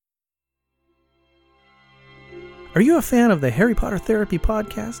Are you a fan of the Harry Potter Therapy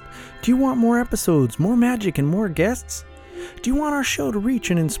podcast? Do you want more episodes, more magic, and more guests? Do you want our show to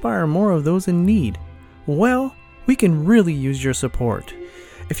reach and inspire more of those in need? Well, we can really use your support.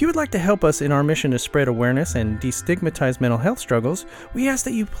 If you would like to help us in our mission to spread awareness and destigmatize mental health struggles, we ask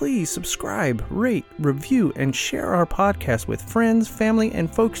that you please subscribe, rate, review, and share our podcast with friends, family,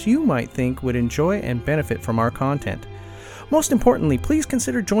 and folks you might think would enjoy and benefit from our content. Most importantly, please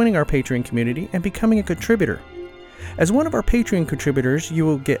consider joining our Patreon community and becoming a contributor. As one of our Patreon contributors, you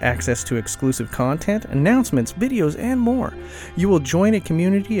will get access to exclusive content, announcements, videos, and more. You will join a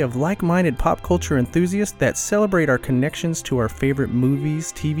community of like-minded pop culture enthusiasts that celebrate our connections to our favorite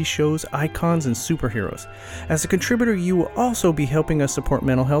movies, TV shows, icons, and superheroes. As a contributor, you will also be helping us support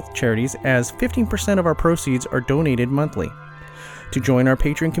mental health charities, as 15% of our proceeds are donated monthly. To join our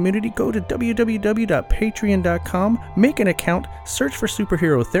Patreon community, go to www.patreon.com, make an account, search for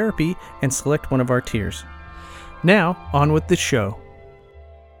Superhero Therapy, and select one of our tiers. Now, on with the show.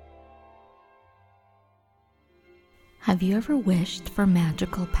 Have you ever wished for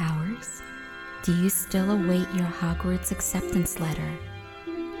magical powers? Do you still await your Hogwarts acceptance letter?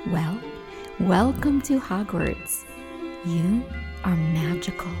 Well, welcome to Hogwarts. You are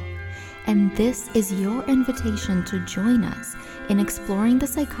magical, and this is your invitation to join us in exploring the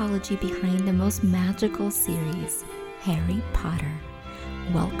psychology behind the most magical series, Harry Potter.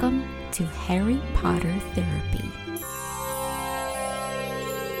 Welcome to Harry Potter Therapy.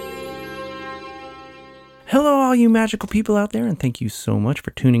 Hello, all you magical people out there, and thank you so much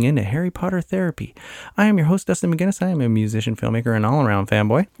for tuning in to Harry Potter Therapy. I am your host, Dustin McGinnis. I am a musician, filmmaker, and all-around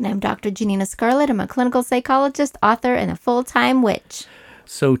fanboy. And I'm Dr. Janina Scarlet. I'm a clinical psychologist, author, and a full-time witch.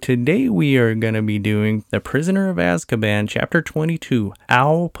 So today we are going to be doing The Prisoner of Azkaban, Chapter 22,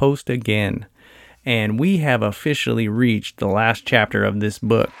 Owl Post Again. And we have officially reached the last chapter of this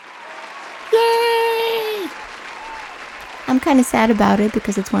book. Yay! I'm kind of sad about it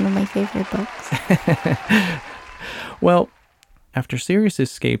because it's one of my favorite books. Well, after Sirius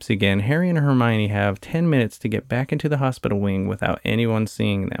escapes again, Harry and Hermione have 10 minutes to get back into the hospital wing without anyone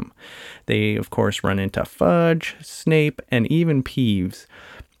seeing them. They, of course, run into Fudge, Snape, and even Peeves.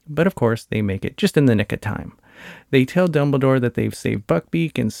 But, of course, they make it just in the nick of time. They tell Dumbledore that they've saved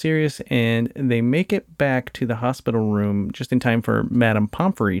Buckbeak and Sirius, and they make it back to the hospital room just in time for Madame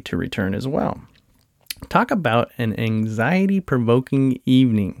Pomfrey to return as well. Talk about an anxiety-provoking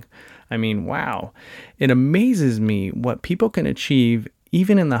evening. I mean, wow. It amazes me what people can achieve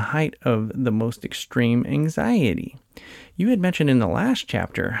even in the height of the most extreme anxiety. You had mentioned in the last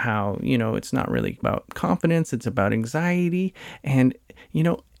chapter how, it's not really about confidence, it's about anxiety. And,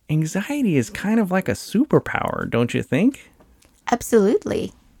 anxiety is kind of like a superpower, don't you think?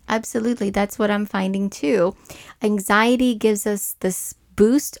 Absolutely. Absolutely. That's what I'm finding too. Anxiety gives us this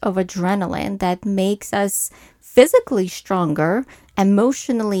boost of adrenaline that makes us physically stronger,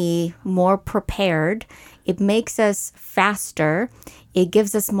 emotionally more prepared. It makes us faster. It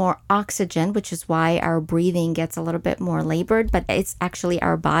gives us more oxygen, which is why our breathing gets a little bit more labored, but it's actually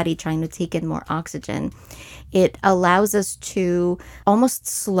our body trying to take in more oxygen. It allows us to almost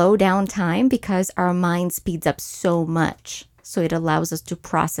slow down time because our mind speeds up so much. So it allows us to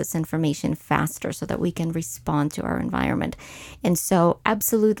process information faster so that we can respond to our environment. And so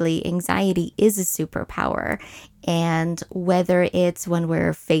absolutely, anxiety is a superpower. And whether it's when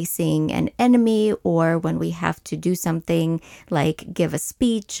we're facing an enemy or when we have to do something like give a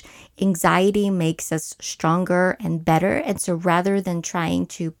speech, anxiety makes us stronger and better. And so rather than trying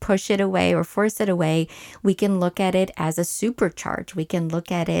to push it away or force it away, we can look at it as a supercharge. We can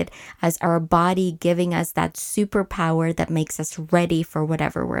look at it as our body giving us that superpower that makes us ready for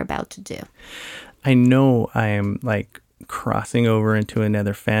whatever we're about to do. I know I am crossing over into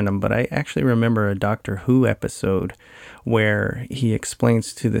another fandom, but I actually remember a Doctor Who episode where he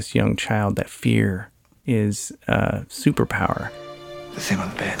explains to this young child that fear is a superpower. The thing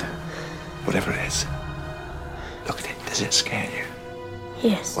on the bed, whatever it is, look at it. Does it scare you?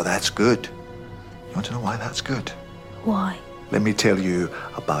 Yes. Well, that's good. You want to know why that's good? Why? Let me tell you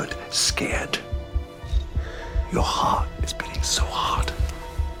about scared. Your heart is beating so hard.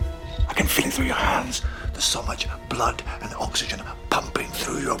 I can feel it through your hands. There's so much blood and oxygen pumping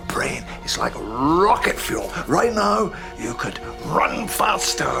through your brain. It's like rocket fuel. Right now, you could run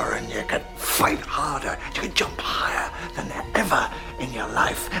faster and you could fight harder. You could jump higher than ever in your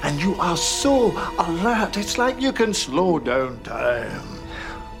life. And you are so alert. It's like you can slow down time.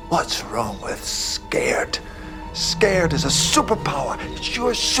 What's wrong with scared? Scared is a superpower. It's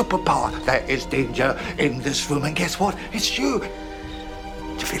your superpower. There is danger in this room. And guess what? It's you. Do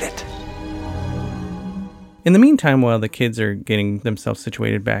you feel it? In the meantime, while the kids are getting themselves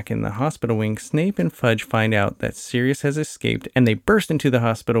situated back in the hospital wing, Snape and Fudge find out that Sirius has escaped, and they burst into the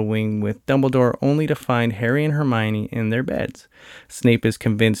hospital wing with Dumbledore only to find Harry and Hermione in their beds. Snape is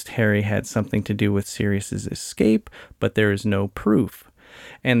convinced Harry had something to do with Sirius's escape, but there is no proof.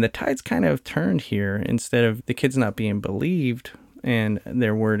 And the tide's kind of turned here. Instead of the kids not being believed and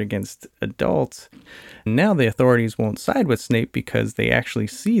their word against adults, now the authorities won't side with Snape because they actually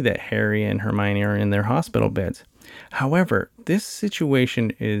see that Harry and Hermione are in their hospital beds. However, this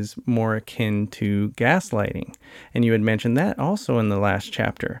situation is more akin to gaslighting, and you had mentioned that also in the last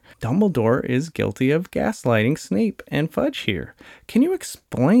chapter. Dumbledore is guilty of gaslighting Snape and Fudge here. Can you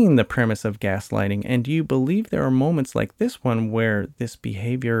explain the premise of gaslighting, and do you believe there are moments like this one where this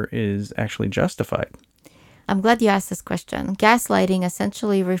behavior is actually justified? I'm glad you asked this question. Gaslighting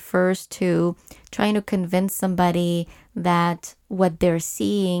essentially refers to trying to convince somebody that what they're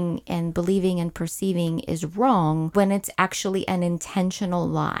seeing and believing and perceiving is wrong when it's actually an intentional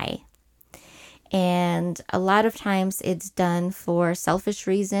lie. And a lot of times it's done for selfish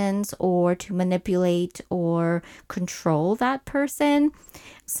reasons or to manipulate or control that person.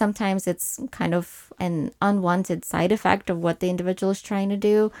 Sometimes it's kind of an unwanted side effect of what the individual is trying to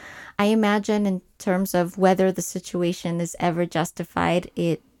do. I imagine in terms of whether the situation is ever justified,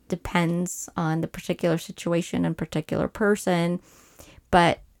 it depends on the particular situation and particular person.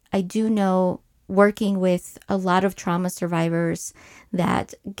 But I do know, working with a lot of trauma survivors,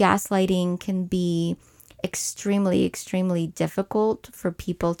 that gaslighting can be extremely, extremely difficult for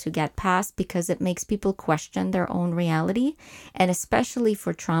people to get past because it makes people question their own reality. And especially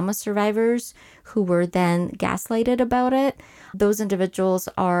for trauma survivors who were then gaslighted about it, those individuals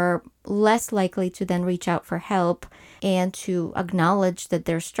are less likely to then reach out for help and to acknowledge that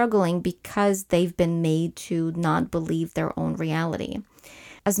they're struggling because they've been made to not believe their own reality.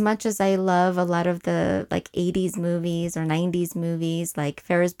 As much as I love a lot of the 80s movies or 90s movies like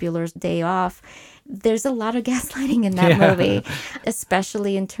Ferris Bueller's Day Off, there's a lot of gaslighting in that movie,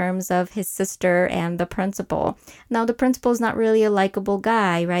 especially in terms of his sister and the principal. Now, the principal is not really a likable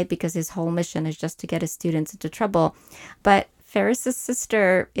guy, right? Because his whole mission is just to get his students into trouble. But Ferris's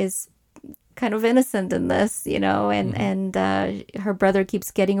sister is kind of innocent in this, and her brother keeps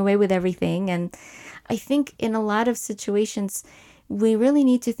getting away with everything. And I think in a lot of situations, we really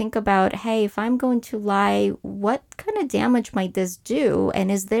need to think about, hey, if I'm going to lie, what kind of damage might this do?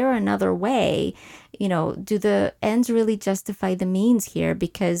 And is there another way? Do the ends really justify the means here?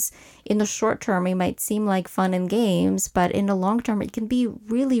 Because in the short term, it might seem like fun and games, but in the long term, it can be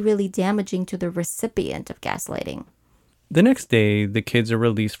really, really damaging to the recipient of gaslighting. The next day, the kids are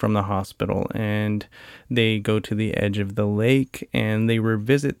released from the hospital and they go to the edge of the lake and they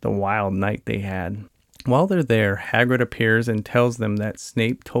revisit the wild night they had. While they're there, Hagrid appears and tells them that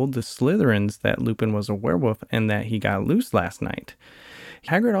Snape told the Slytherins that Lupin was a werewolf and that he got loose last night.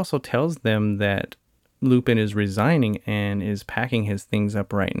 Hagrid also tells them that Lupin is resigning and is packing his things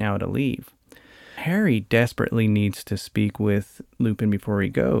up right now to leave. Harry desperately needs to speak with Lupin before he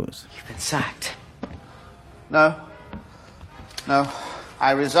goes. You've been sacked. No,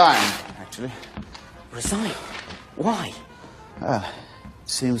 I resigned, actually. Resign? Why? Well, it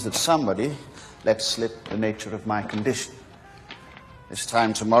seems that somebody let slip the nature of my condition. This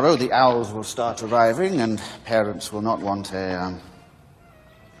time tomorrow, the owls will start arriving, and parents will not want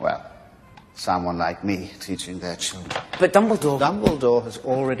someone like me teaching their children. But Dumbledore... Dumbledore has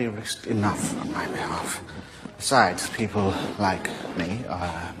already risked enough on my behalf. Besides, people like me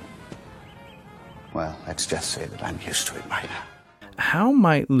are... let's just say that I'm used to it by now. How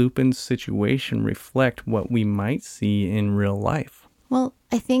might Lupin's situation reflect what we might see in real life? Well,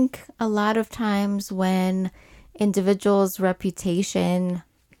 I think a lot of times when individuals' reputation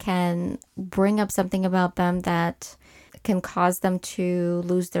can bring up something about them that can cause them to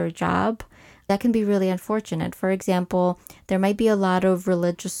lose their job, that can be really unfortunate. For example, there might be a lot of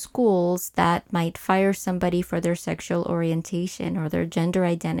religious schools that might fire somebody for their sexual orientation or their gender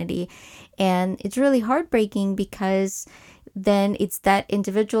identity. And it's really heartbreaking because then it's that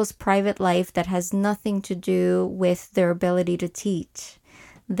individual's private life that has nothing to do with their ability to teach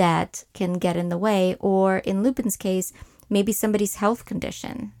that can get in the way. Or in Lupin's case, maybe somebody's health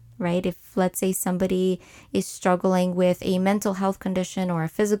condition, right? If, let's say, somebody is struggling with a mental health condition or a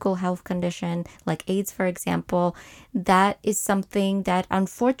physical health condition, like AIDS, for example, that is something that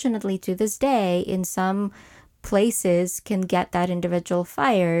unfortunately to this day in some places can get that individual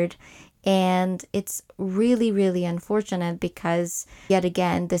fired. And it's really, really unfortunate because, yet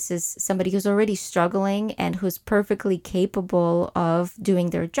again, this is somebody who's already struggling and who's perfectly capable of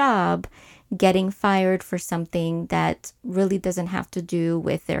doing their job, getting fired for something that really doesn't have to do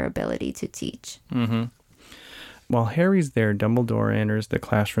with their ability to teach. Mm-hmm. While Harry's there, Dumbledore enters the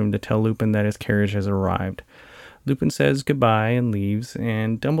classroom to tell Lupin that his carriage has arrived. Lupin says goodbye and leaves,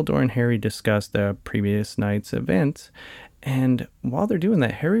 and Dumbledore and Harry discuss the previous night's events. And while they're doing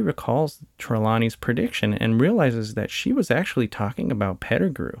that, Harry recalls Trelawney's prediction and realizes that she was actually talking about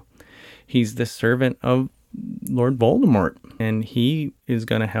Pettigrew. He's the servant of Lord Voldemort, and he is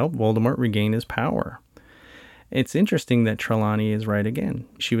going to help Voldemort regain his power. It's interesting that Trelawney is right again.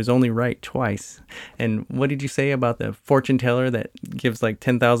 She was only right twice. And what did you say about the fortune teller that gives like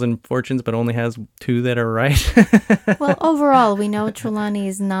 10,000 fortunes but only has 2 that are right? Well, overall, we know Trelawney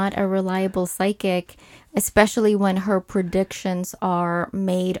is not a reliable psychic, especially when her predictions are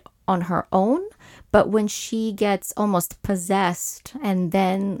made on her own. But when she gets almost possessed and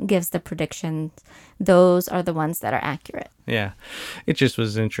then gives the predictions, those are the ones that are accurate. Yeah, it just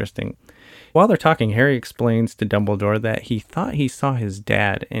was interesting. While they're talking, Harry explains to Dumbledore that he thought he saw his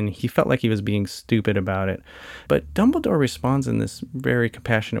dad and he felt like he was being stupid about it. But Dumbledore responds in this very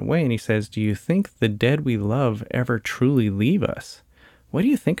compassionate way and he says, "Do you think the dead we love ever truly leave us?" What do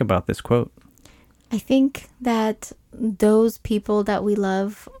you think about this quote? I think that those people that we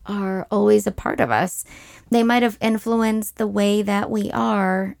love are always a part of us. They might have influenced the way that we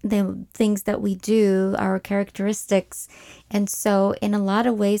are, the things that we do, our characteristics. And so in a lot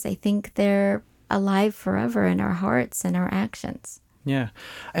of ways, I think they're alive forever in our hearts and our actions. Yeah,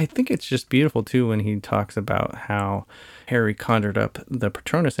 I think it's just beautiful too when he talks about how Harry conjured up the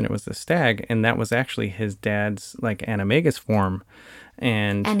Patronus and it was the stag, and that was actually his dad's like animagus form.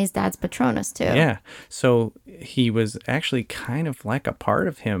 And his dad's Patronus too. Yeah, so he was actually kind of like a part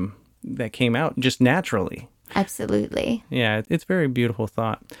of him that came out just naturally. Absolutely. Yeah, it's a very beautiful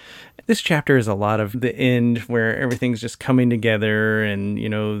thought. This chapter is a lot of the end where everything's just coming together and, you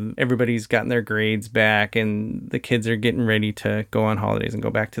know, everybody's gotten their grades back and the kids are getting ready to go on holidays and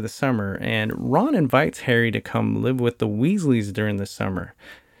go back to the summer. And Ron invites Harry to come live with the Weasleys during the summer.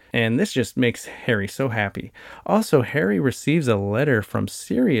 And this just makes Harry so happy. Also, Harry receives a letter from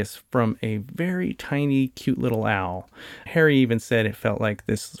Sirius from a very tiny, cute little owl. Harry even said it felt like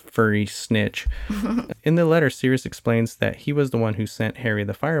this furry snitch. In the letter, Sirius explains that he was the one who sent Harry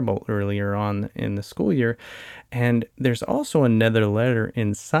the firebolt earlier on in the school year. And there's also another letter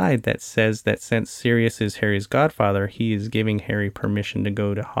inside that says that since Sirius is Harry's godfather, he is giving Harry permission to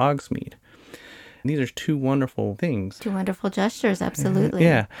go to Hogsmeade. These are 2 wonderful things. 2 wonderful gestures, absolutely.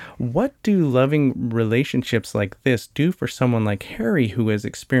 Yeah. What do loving relationships like this do for someone like Harry who has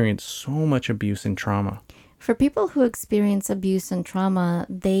experienced so much abuse and trauma? For people who experience abuse and trauma,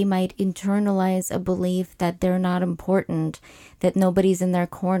 they might internalize a belief that they're not important, that nobody's in their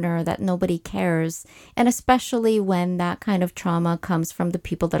corner, that nobody cares. And especially when that kind of trauma comes from the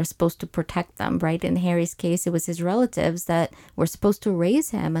people that are supposed to protect them, right? In Harry's case, it was his relatives that were supposed to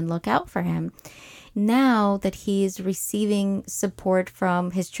raise him and look out for him. Now that he's receiving support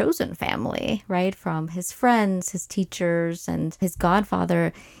from his chosen family, right? From his friends, his teachers, and his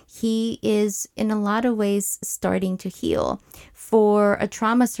godfather, he is in a lot of ways starting to heal. For a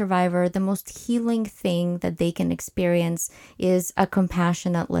trauma survivor, the most healing thing that they can experience is a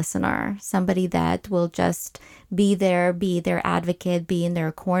compassionate listener, somebody that will just be there, be their advocate, be in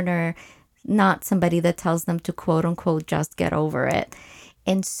their corner, not somebody that tells them to quote unquote just get over it.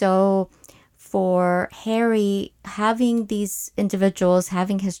 And so for Harry, having these individuals,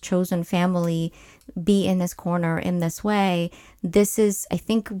 having his chosen family be in his corner in this way, this is, I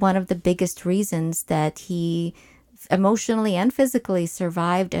think, one of the biggest reasons that he emotionally and physically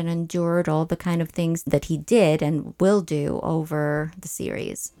survived and endured all the kind of things that he did and will do over the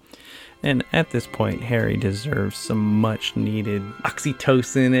series. And at this point, Harry deserves some much needed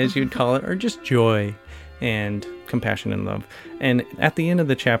oxytocin, as you'd call it, or just joy and compassion and love. And at the end of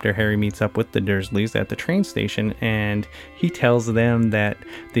the chapter, Harry meets up with the Dursleys at the train station, and he tells them that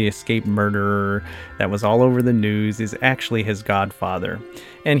the escaped murderer that was all over the news is actually his godfather.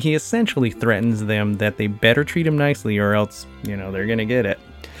 And he essentially threatens them that they better treat him nicely or else, you know, they're gonna get it.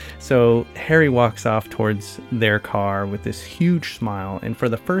 So Harry walks off towards their car with this huge smile, and for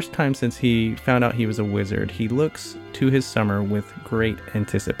the first time since he found out he was a wizard, he looks to his summer with great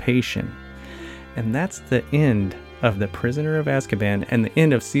anticipation. And that's the end of The Prisoner of Azkaban and the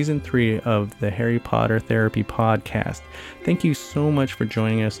end of Season 3 of the Harry Potter Therapy Podcast. Thank you so much for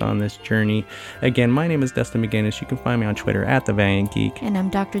joining us on this journey. Again, my name is Dustin McGinnis. You can find me on Twitter at The Valiant Geek. And I'm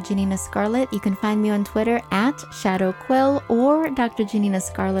Dr. Janina Scarlet. You can find me on Twitter at Shadow Quill or Dr. Janina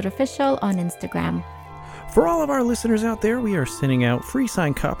Scarlet Official on Instagram. For all of our listeners out there, we are sending out free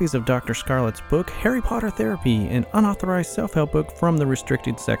signed copies of Dr. Scarlet's book, Harry Potter Therapy, an unauthorized self-help book from the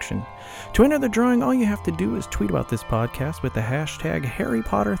restricted section. To enter the drawing, all you have to do is tweet about this podcast with the hashtag Harry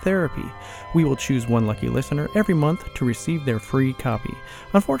Potter Therapy. We will choose one lucky listener every month to receive their free copy.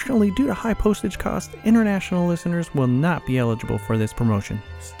 Unfortunately, due to high postage costs, international listeners will not be eligible for this promotion.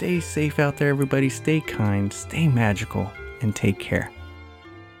 Stay safe out there, everybody. Stay kind, stay magical, and take care.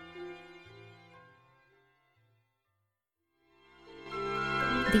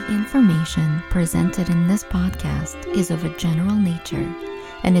 The information presented in this podcast is of a general nature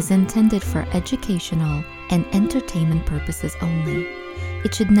and is intended for educational and entertainment purposes only.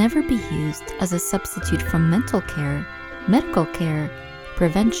 It should never be used as a substitute for mental care, medical care,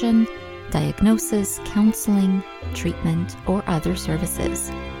 prevention, diagnosis, counseling, treatment, or other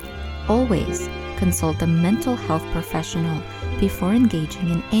services. Always consult a mental health professional before engaging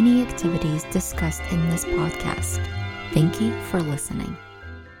in any activities discussed in this podcast. Thank you for listening.